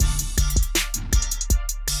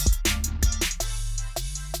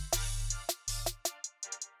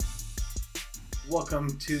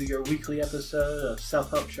welcome to your weekly episode of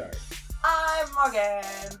Self-Help Chart. I'm Morgan.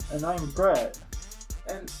 And I'm Brett.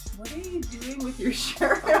 And what are you doing with your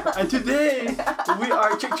shirt? And today, we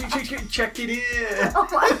are check it in. Oh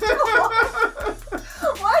my God.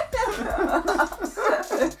 What?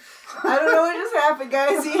 I don't know what just happened,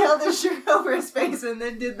 guys. He held his shirt over his face and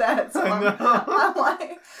then did that. So I know. I'm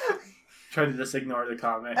like... Try to just ignore the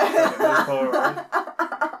comment and move forward.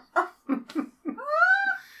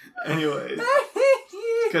 Anyways.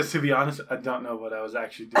 Because to be honest, I don't know what I was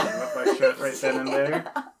actually doing with my shirt right then and there.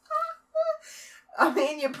 I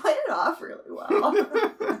mean, you played it off really well.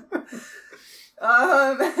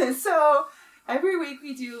 So every week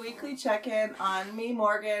we do a weekly check-in on me,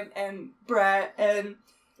 Morgan, and Brett, and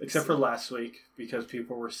except for last week because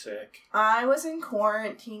people were sick. I was in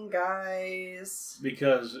quarantine, guys.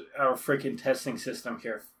 Because our freaking testing system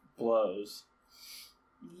here blows.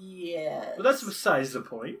 Yes. But that's besides the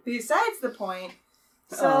point. Besides the point.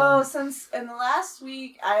 So, since in the last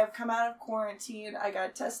week I have come out of quarantine, I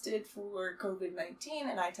got tested for COVID-19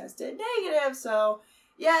 and I tested negative. So,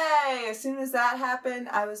 yay! As soon as that happened,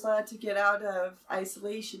 I was allowed to get out of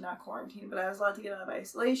isolation, not quarantine, but I was allowed to get out of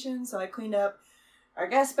isolation. So, I cleaned up our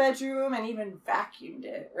guest bedroom and even vacuumed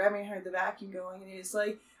it. Remy heard the vacuum going and he's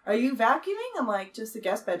like, "Are you vacuuming?" I'm like, "Just the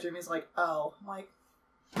guest bedroom." He's like, "Oh." I'm like,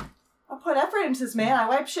 "I put effort into this, man. I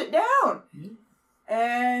wipe shit down." Mm-hmm.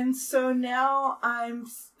 And so now I'm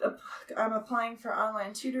applying for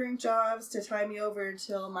online tutoring jobs to tie me over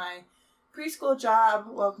until my preschool job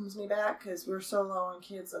welcomes me back because we're so low on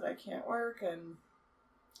kids that I can't work, and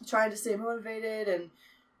trying to stay motivated and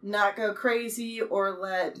not go crazy or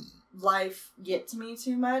let life get to me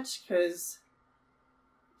too much because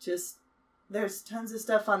just there's tons of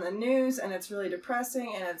stuff on the news and it's really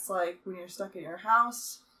depressing, and it's like when you're stuck in your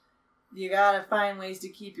house, you gotta find ways to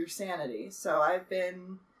keep your sanity. So I've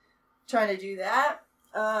been trying to do that.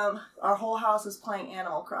 Our whole house is playing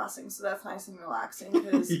Animal Crossing, so that's nice and relaxing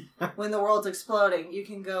because when the world's exploding, you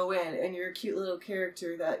can go in and you're a cute little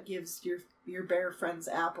character that gives your bear friends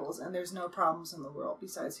apples, and there's no problems in the world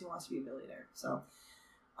besides who wants to be a billionaire. So,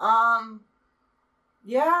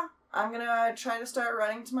 yeah, I'm gonna try to start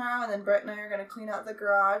running tomorrow, and then Brett and I are gonna clean out the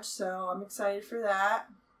garage, so I'm excited for that.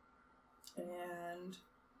 And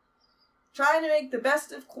trying to make the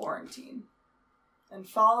best of quarantine and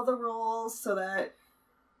follow the rules so that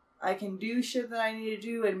I can do shit that I need to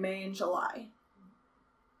do in May and July.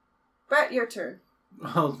 Brett, your turn.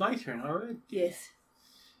 Oh, it's my turn already? Yes.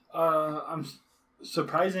 I'm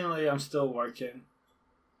still working.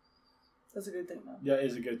 That's a good thing, though. Yeah, it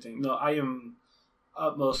is a good thing. No, I am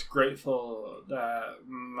utmost grateful that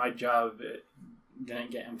my job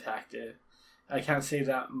didn't get impacted. I can't say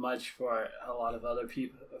that much for a lot of other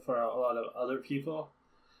people.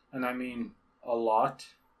 And I mean a lot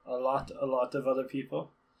of other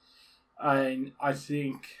people. I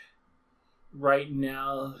think right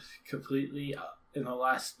now, completely in the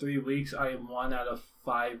last 3 weeks, I am 1 out of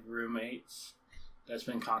 5 roommates that's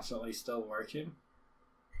been constantly still working,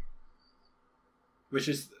 which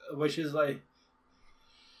is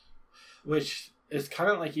kind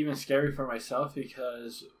of like even scary for myself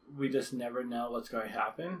because we just never know what's going to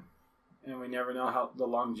happen, and we never know how the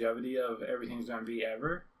longevity of everything's going to be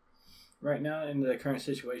ever right now in the current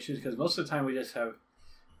situations, because most of the time we just have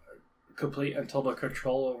complete and total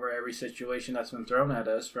control over every situation that's been thrown at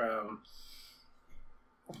us from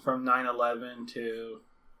 9/11 to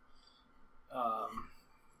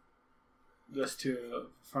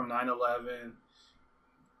from 9/11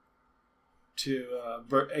 to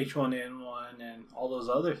H1N1 and all those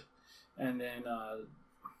others, and then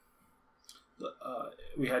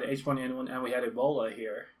we had H1N1 and we had Ebola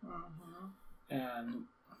here. Mm-hmm. And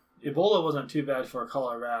Ebola wasn't too bad for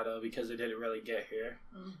Colorado because it didn't really get here.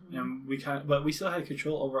 Mm-hmm. And but we still had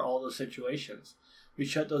control over all those situations. We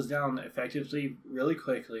shut those down effectively, really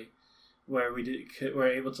quickly, where we were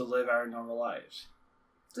able to live our normal lives.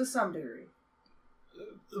 To some degree.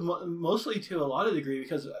 Mostly to a lot of degree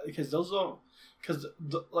because those don't,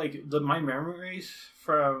 my memories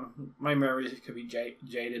could be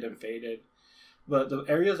jaded and faded, but the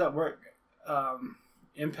areas that were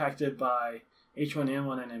impacted by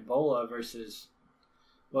H1N1 and Ebola versus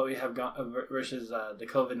what we have versus the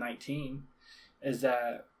COVID-19 is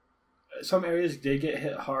that some areas did get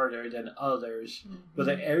hit harder than others, mm-hmm. but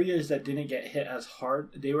the areas that didn't get hit as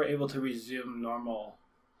hard, they were able to resume normal.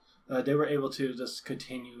 They were able to just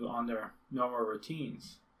continue on their normal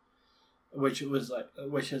routines, which is like,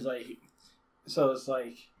 so it's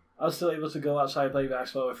like I was still able to go outside, play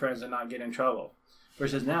basketball with friends, and not get in trouble.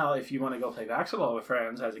 Versus now, if you want to go play basketball with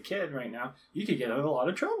friends as a kid right now, you could get in a lot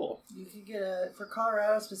of trouble. You could get for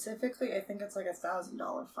Colorado specifically, I think it's like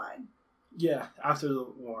 $1,000 fine. Yeah, after the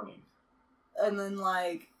warning. And then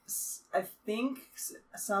like, I think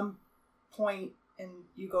some point and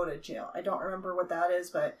you go to jail. I don't remember what that is,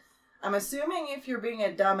 but I'm assuming if you're being a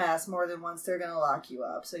dumbass more than once, they're going to lock you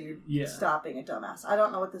up. So you're stopping a dumbass. I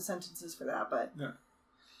don't know what the sentence is for that, but... Yeah.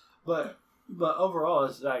 But overall,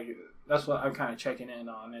 it's like, that's what I'm kind of checking in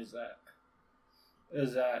on, is that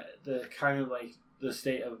the kind of like the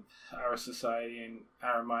state of our society and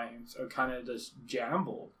our minds are kind of just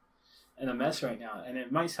jumbled and a mess right now. And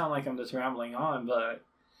it might sound like I'm just rambling on, but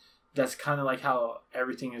that's kind of like how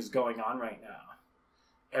everything is going on right now.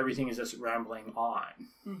 Everything is just rambling on.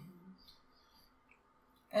 Mm-hmm.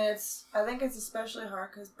 And I think it's especially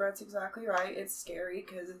hard because Brett's exactly right. It's scary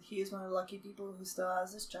because he's one of the lucky people who still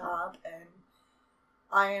has his job, and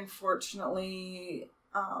I unfortunately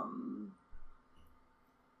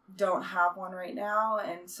don't have one right now,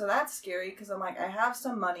 and so that's scary because I'm like, I have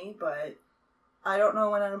some money, but I don't know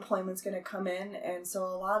when unemployment's going to come in, and so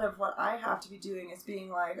a lot of what I have to be doing is being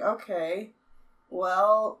like, okay,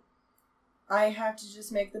 well, I have to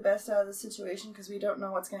just make the best out of the situation because we don't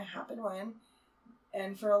know what's going to happen when.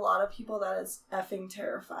 And for a lot of people, that is effing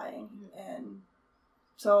terrifying. And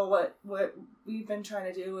so what we've been trying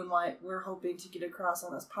to do and what we're hoping to get across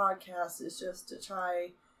on this podcast is just to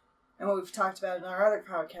try, and what we've talked about in our other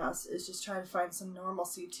podcasts, is just try to find some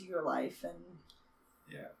normalcy to your life and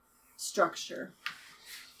structure.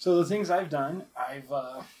 So the things I've done, I've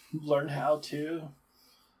learned how to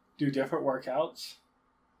do different workouts,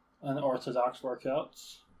 unorthodox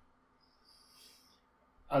workouts.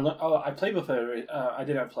 I played with I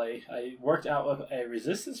didn't play. I worked out with a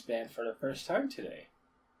resistance band for the first time today.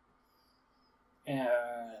 And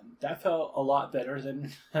that felt a lot better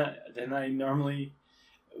than I normally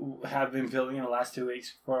have been feeling in the last 2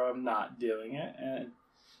 weeks from not doing it. And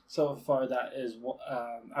so far that is,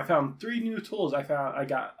 I found 3 new tools. I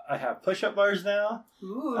have push-up bars now.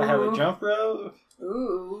 Ooh. I have a jump rope.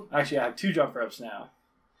 Ooh. Actually, I have 2 jump ropes now.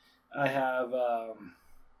 I have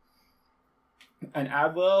an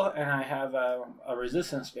ab wheel, and I have a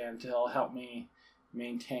resistance band to help me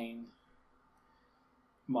maintain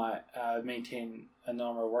a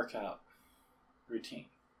normal workout routine.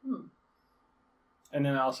 And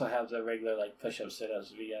then I also have the regular like push-ups,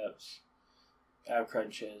 sit-ups, V-ups, ab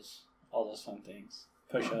crunches, all those fun things.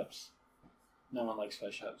 Push-ups. No one likes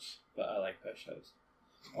push-ups, but I like push-ups.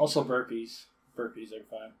 Also burpees. Burpees are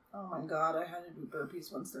fun. Oh my god, I had to do burpees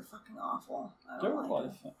once. They're fucking awful. They're a lot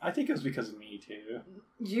of fun. I think it was because of me too.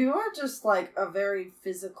 You are just like a very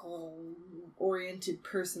physical oriented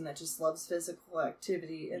person that just loves physical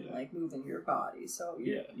activity and like moving your body. So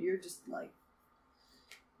you're just like,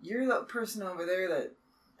 you're the person over there that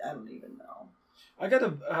I don't even know. I got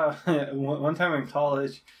a one time in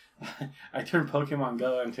college, I turned Pokemon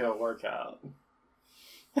Go into a workout.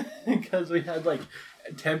 Because we had like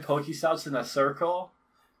 10 Pokestops in a circle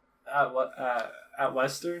at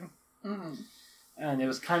Western. Mm-hmm. And it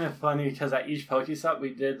was kind of funny because at each Pokestop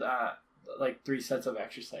we did like 3 sets of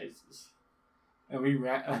exercises. And we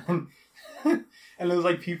ran, and it was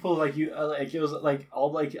like people like you, like it was like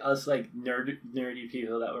all like us like nerdy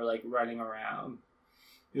people that were like running around.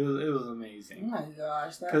 It was amazing. Oh my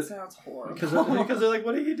gosh, that sounds horrible. Because they're like,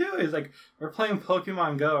 what are you doing? It's like, we're playing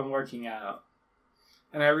Pokemon Go and working out.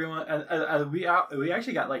 And everyone, we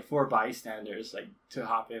actually got like 4 bystanders like to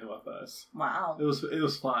hop in with us. Wow, it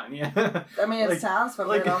was fun. Yeah, I mean, it sounds fun,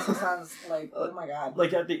 but it also sounds like, oh my god.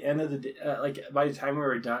 Like at the end of the day, like by the time we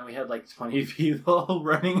were done, we had like 20 people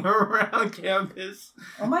running around campus.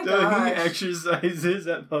 Oh my doing gosh. exercises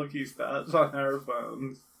at Pokestops on our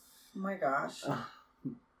phones. Oh my gosh,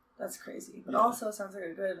 that's crazy. But also sounds like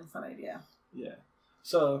a good and fun idea. Yeah.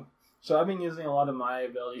 So I've been using a lot of my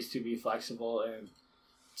abilities to be flexible and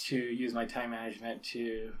to use my time management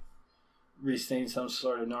to retain some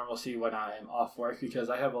sort of normalcy when I'm off work, because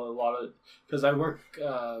I have because I work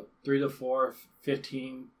 3 to 4,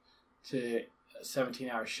 15 to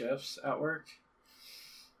 17-hour shifts at work,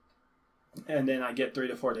 and then I get 3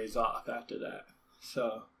 to 4 days off after that.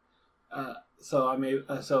 So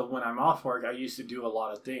when I'm off work, I used to do a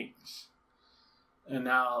lot of things, and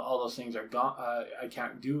now all those things are gone. I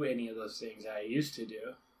can't do any of those things that I used to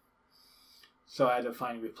do. So I had to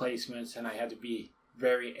find replacements, and I had to be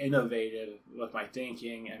very innovative with my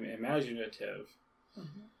thinking and imaginative.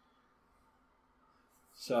 Mm-hmm.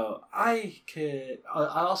 So I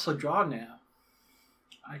also draw now.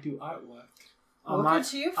 I do artwork. Look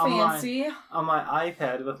at you, fancy. On my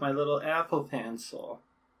iPad with my little Apple Pencil.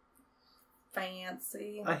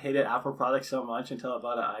 fancy. I hated Apple products so much until I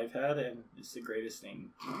bought an iPad, and it's the greatest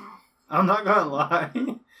thing. I'm not gonna lie.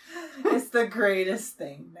 It's the greatest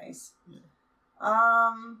thing. Nice.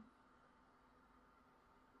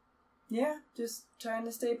 Yeah, just trying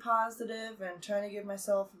to stay positive and trying to give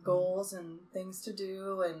myself goals and things to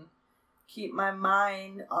do and keep my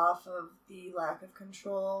mind off of the lack of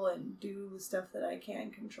control and do the stuff that I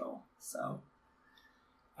can control. So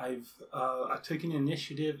I took an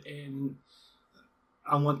initiative, and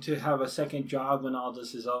I want to have a second job when all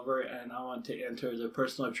this is over, and I want to enter the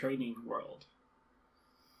personal training world.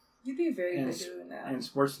 You'd be very good doing that. And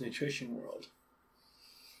sports nutrition world.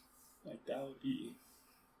 Like, that would be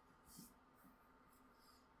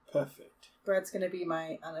perfect. Brett's going to be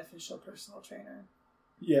my unofficial personal trainer.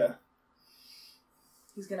 Yeah.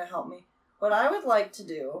 He's going to help me. What I would like to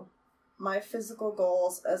do, my physical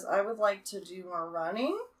goals, is I would like to do more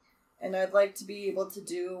running, and I'd like to be able to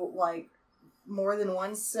do, like, more than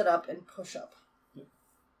one sit-up and push-up. Yeah.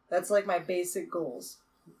 That's, like, my basic goals.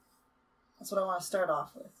 That's what I want to start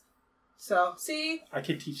off with. So, see? I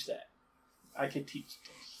could teach that. I could teach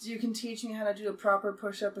this. You can teach me how to do a proper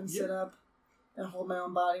push-up and sit-up and hold my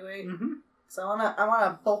own body weight. Mm-hmm. So I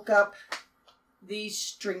wanna bulk up these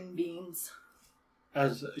string beans.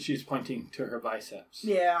 As she's pointing to her biceps.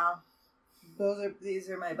 Yeah. These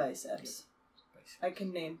are my biceps. I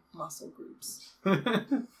can name muscle groups. So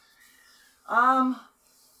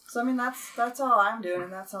I mean that's all I'm doing,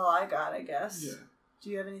 and that's all I got, I guess. Yeah. Do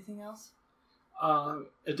you have anything else?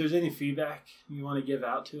 If there's any feedback you want to give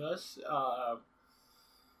out to us,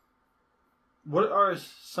 what are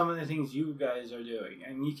some of the things you guys are doing?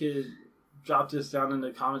 And you could drop this down in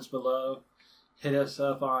the comments below. Hit us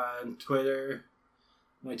up on Twitter.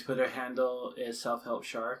 My Twitter handle is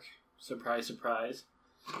selfhelpshark. Surprise, surprise.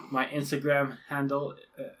 My Instagram handle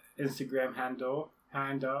is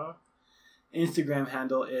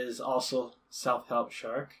also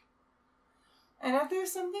selfhelpshark. And if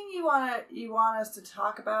there's something you want us to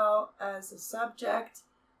talk about as a subject,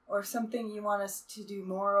 or something you want us to do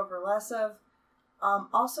more of or less of,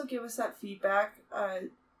 also give us that feedback.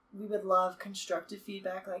 We would love constructive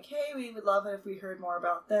feedback, like, hey, we would love it if we heard more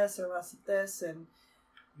about this or less of this, and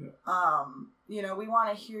we want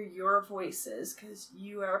to hear your voices because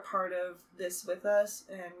you are part of this with us,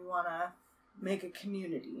 and we want to make a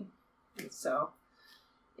community. So,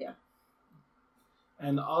 yeah.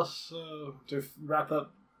 And also, to wrap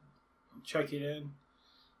up, checking in,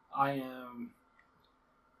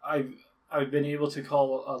 I've been able to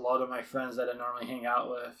call a lot of my friends that I normally hang out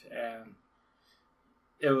with, and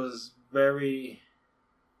it was very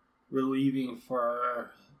relieving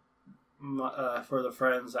for the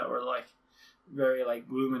friends that were like very like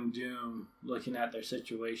gloom and doom looking at their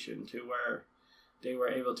situation, to where they were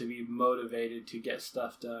able to be motivated to get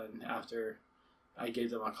stuff done after I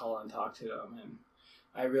gave them a call and talked to them. And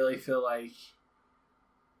I really feel like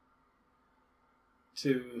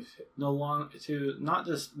to not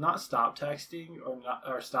stop texting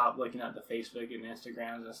or stop looking at the Facebook and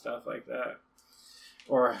Instagrams and stuff like that,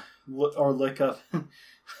 or look up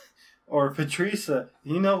or Patricia,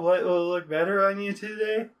 you know what will look better on you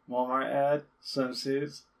today? Walmart ad,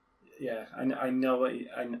 swimsuits. Yeah, I know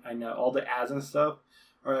I know all the ads and stuff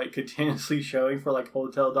are like continuously showing for like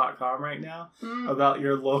hotel.com right now about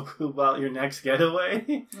your next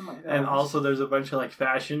getaway. Oh my gosh. And also there's a bunch of like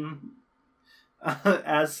fashion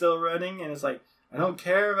ads still running, and it's like, I don't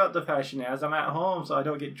care about the fashion ads. I'm at home, so I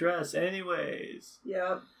don't get dressed anyways.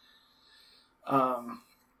 Yep.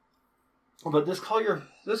 But just call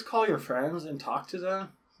your friends and talk to them.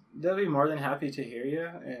 They'll be more than happy to hear you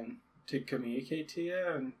and to communicate to you.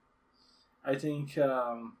 And I think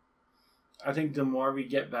the more we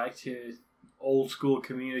get back to old school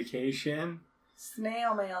communication,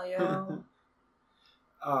 snail mail, yo.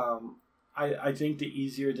 I think the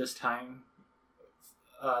easier this time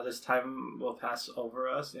will pass over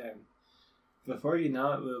us, and before you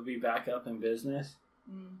know it, we'll be back up in business.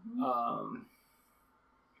 Mm-hmm.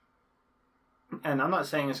 And I'm not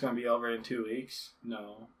saying it's going to be over in 2 weeks.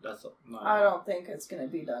 No, that's not. I don't think it's going to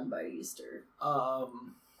be done by Easter.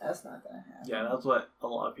 That's not going to happen. Yeah, that's what a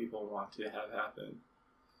lot of people want to have happen.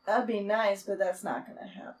 That'd be nice, but that's not going to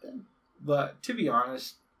happen. But to be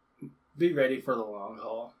honest, be ready for the long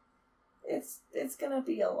haul. It's going to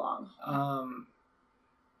be a long haul.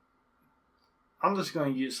 I'm just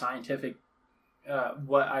going to use scientific,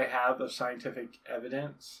 what I have of scientific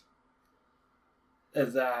evidence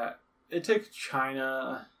is that it took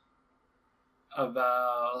China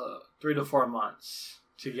about 3 to 4 months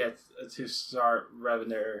to start revving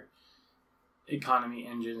their economy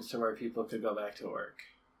engines to where people could go back to work.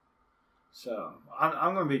 So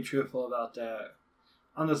I'm going to be truthful about that.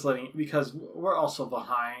 I'm just letting, because we're also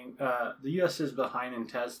behind. The U.S. is behind in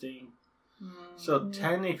testing. Mm-hmm. So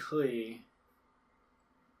technically,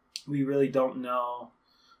 we really don't know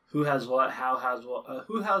who has what, how has what,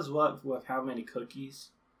 who has what with how many cookies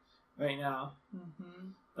right now. Mm-hmm.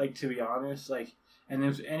 Like, to be honest, like, and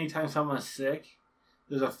if anytime someone's sick,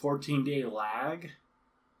 there's a 14-day lag.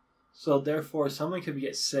 So therefore, someone could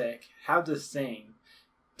get sick, have this thing,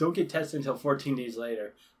 don't get tested until 14 days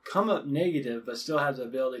later, come up negative, but still have the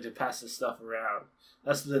ability to pass this stuff around.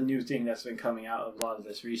 That's the new thing that's been coming out of a lot of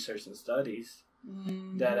this research and studies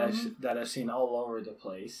that I've seen all over the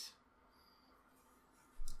place.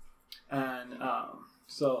 And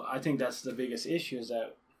so I think that's the biggest issue, is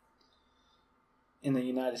that in the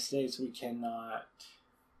United States we cannot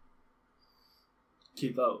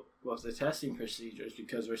keep up with the testing procedures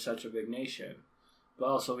because we're such a big nation. But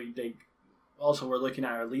also we're looking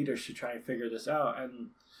at our leaders to try and figure this out, and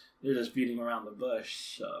they're just beating around the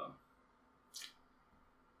bush. So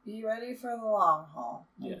be ready for the long haul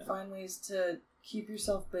and find ways to keep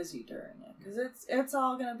yourself busy during it, because it's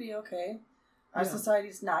all going to be okay. Our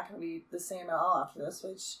society's not going to be the same at all after this,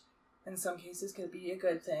 which in some cases could be a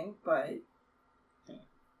good thing, but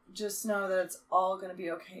just know that it's all going to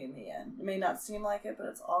be okay in the end. It may not seem like it, but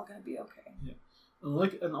it's all going to be okay. Yeah.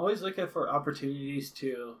 And always look for opportunities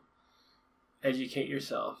to educate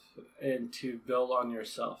yourself and to build on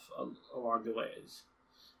yourself along the ways.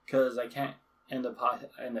 Because I can't end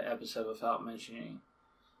the episode without mentioning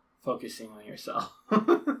focusing on yourself.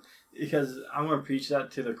 Because I'm going to preach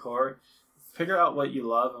that to the core. Figure out what you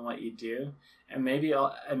love and what you do. And maybe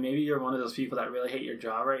you're one of those people that really hate your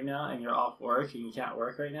job right now, and you're off work and you can't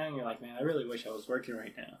work right now, and you're like, man, I really wish I was working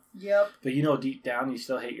right now. Yep. But deep down you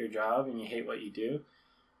still hate your job and you hate what you do.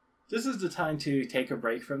 This is the time to take a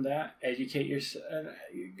break from that, educate yourself,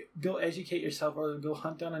 go educate yourself, or go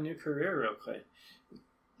hunt down a new career real quick,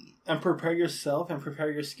 and prepare yourself and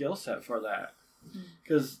prepare your skill set for that.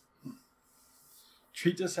 Because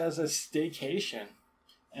treat this as a staycation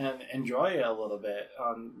and enjoy it a little bit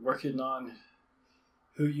on working on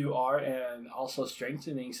who you are, and also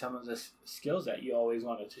strengthening some of the skills that you always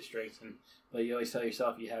wanted to strengthen, but you always tell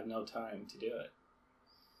yourself you have no time to do it.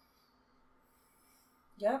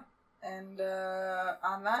 Yep. And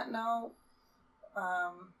on that note,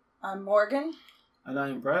 I'm Morgan. And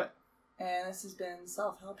I'm Brett. And this has been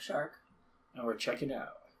Self Help Shark. And we're checking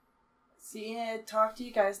out. Talk to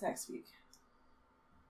you guys next week.